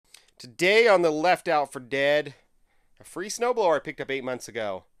Today on the Left Out for Dead, a free snowblower I picked up 8 months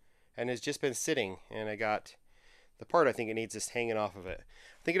ago and has just been sitting, and I got the part I think it needs just hanging off of it.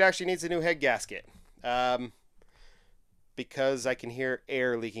 I think it actually needs a new head gasket because I can hear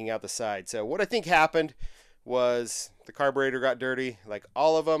air leaking out the side. So what I think happened was the carburetor got dirty, like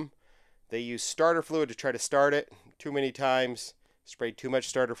all of them. They used starter fluid to try to start it too many times, sprayed too much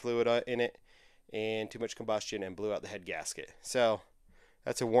starter fluid in it, and too much combustion, and blew out the head gasket. So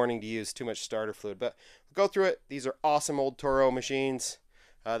that's a warning to use too much starter fluid. But we'll go through it. These are awesome old Toro machines.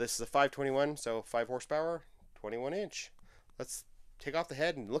 This is a 521, so 5 horsepower, 21 inch. Let's take off the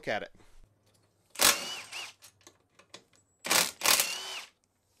head and look at it.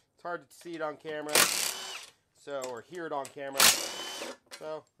 It's hard to see it on camera, or hear it on camera,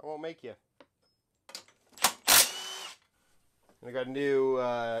 so I won't make you. And I got a new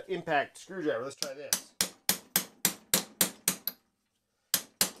impact screwdriver. Let's try this.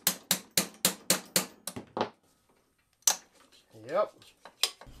 Yep.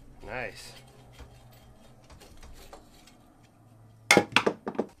 Nice.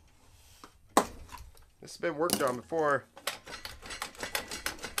 This has been worked on before.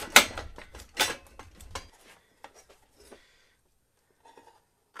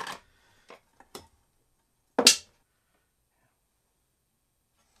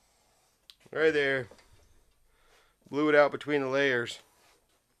 Right there. Blew it out between the layers.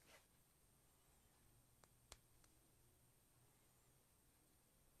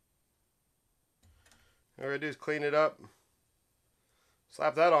 All I gotta do is clean it up,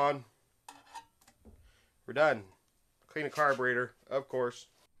 slap that on, we're done. Clean a carburetor, of course.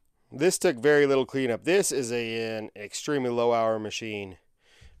 This took very little cleanup. This is an extremely low hour machine.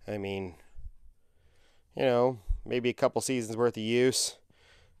 I mean, you know, maybe a couple seasons worth of use,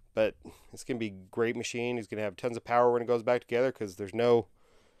 but it's gonna be a great machine. It's gonna have tons of power when it goes back together because there's no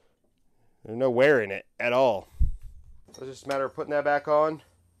wear in it at all. So it's just a matter of putting that back on,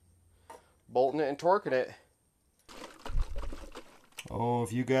 bolting it and torquing it. Oh,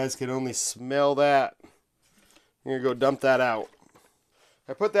 if you guys could only smell that. I'm gonna go dump that out.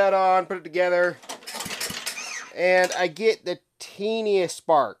 I put that on, put it together, and I get the teeniest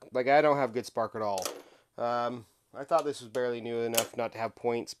spark. Like, I don't have good spark at all. I thought this was barely new enough not to have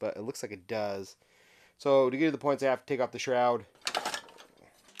points, but it looks like it does. So to get to the points, I have to take off the shroud.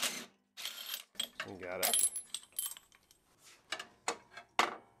 Got it.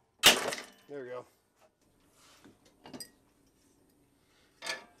 There we go.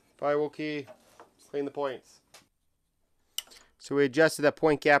 Firewall key, clean the points. So we adjusted that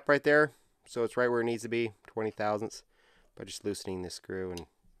point gap right there, so it's right where it needs to be, 20 thousandths, by just loosening this screw and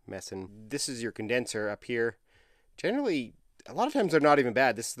messing. This is your condenser up here. Generally, a lot of times they're not even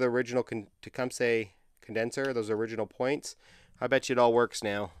bad. This is the original TECUMSEH condenser, those original points. I bet you it all works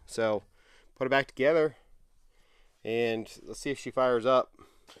now. So put it back together, and let's see if she fires up.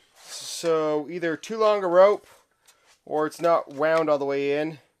 So either too long a rope, or it's not wound all the way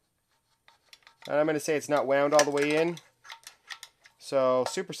in. And I'm going to say it's not wound all the way in. So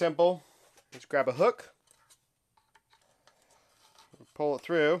super simple. Just grab a hook, pull it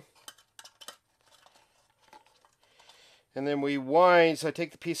through, and then we wind. So I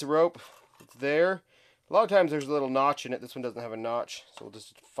take the piece of rope that's there. A lot of times there's a little notch in it. This one doesn't have a notch, so we'll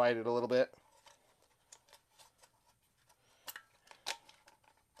just fight it a little bit.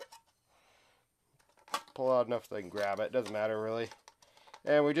 Pull out enough so I can grab it. Doesn't matter really.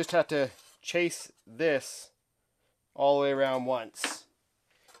 And we just have to chase this all the way around once,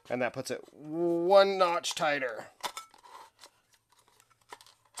 and that puts it one notch tighter.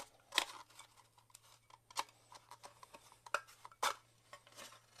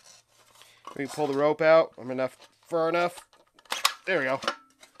 We can pull the rope out. I'm far enough. There we go.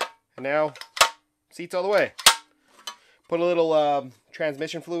 And now, seats all the way. Put a little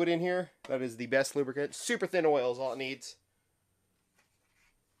transmission fluid in here. That is the best lubricant. Super thin oil is all it needs.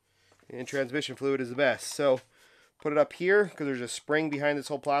 And transmission fluid is the best. So put it up here because there's a spring behind this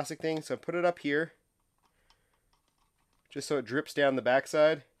whole plastic thing. So put it up here just so it drips down the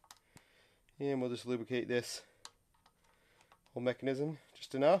backside. And we'll just lubricate this whole mechanism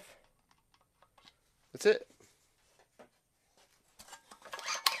just enough. That's it.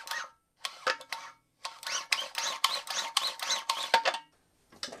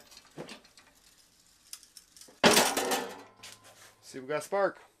 See if we got a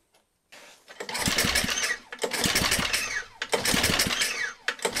spark.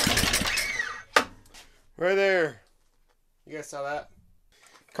 Right there. You guys saw that?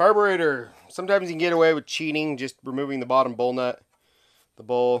 Carburetor. Sometimes you can get away with cheating, just removing the bottom bowl nut. The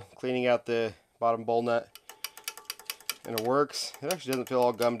bowl, cleaning out the bottom bowl nut. and it works. It actually doesn't feel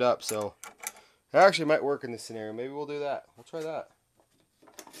all gummed up, so it actually might work in this scenario. Maybe we'll do that. We'll try that.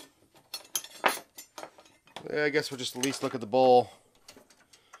 Yeah, I guess we'll just at least look at the bowl.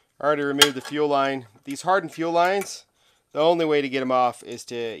 I already removed the fuel line. These hardened fuel lines, the only way to get them off is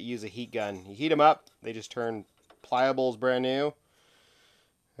to use a heat gun. You heat them up, they just turn pliable as brand new.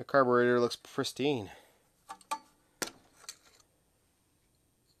 The carburetor looks pristine.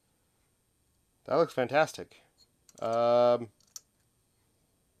 That looks fantastic. It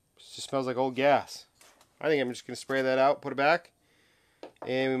just smells like old gas. I think I'm just going to spray that out, put it back,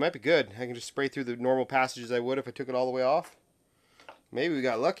 and we might be good. I can just spray through the normal passages I would if I took it all the way off. Maybe we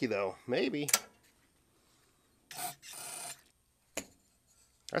got lucky though. Maybe.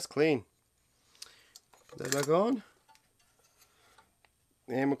 That's clean. Put that back on.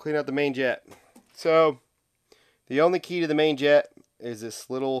 And we'll clean out the main jet. So, the only key to the main jet is this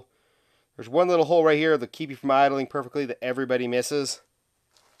little, there's one little hole right here that'll keep you from idling perfectly that everybody misses.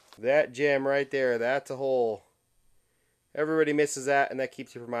 That gem right there, that's a hole. Everybody misses that, and that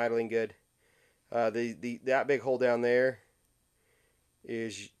keeps you from idling good. That big hole down there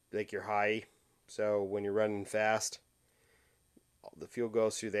is like your high. So when you're running fast, the fuel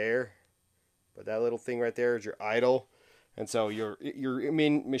goes through there. But that little thing right there is your idle. And so your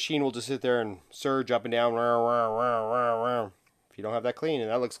machine will just sit there and surge up and down if you don't have that clean. And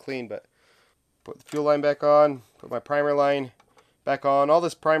that looks clean, but put the fuel line back on, put my primer line back on. All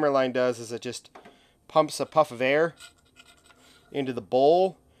this primer line does is it just pumps a puff of air into the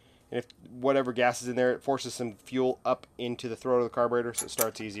bowl. And if whatever gas is in there, it forces some fuel up into the throat of the carburetor so it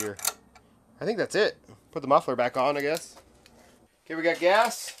starts easier. I think that's it. Put the muffler back on, I guess. Okay, we got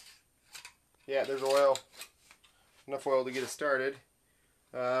gas. Yeah, there's oil. Enough oil to get it started.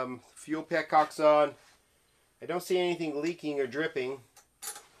 Fuel petcock's on. I don't see anything leaking or dripping.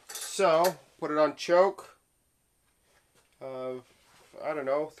 So, put it on choke. I don't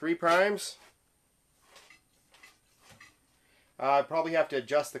know, 3 primes. I probably have to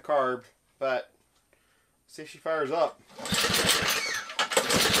adjust the carb, but see if she fires up.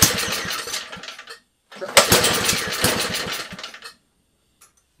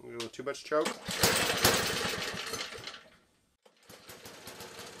 A little too much choke.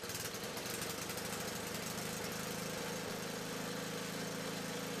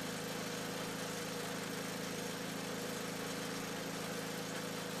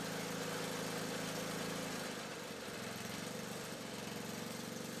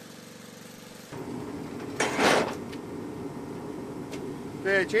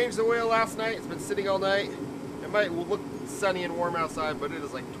 Okay, I changed the oil last night. It's been sitting all night. It might look sunny and warm outside, but it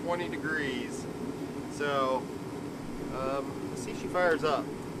is like 20 degrees. So, let's see if she fires up.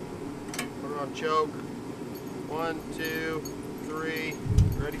 Put it on choke. 1, 2, 3.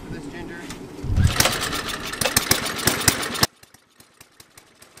 Ready for this, Ginger?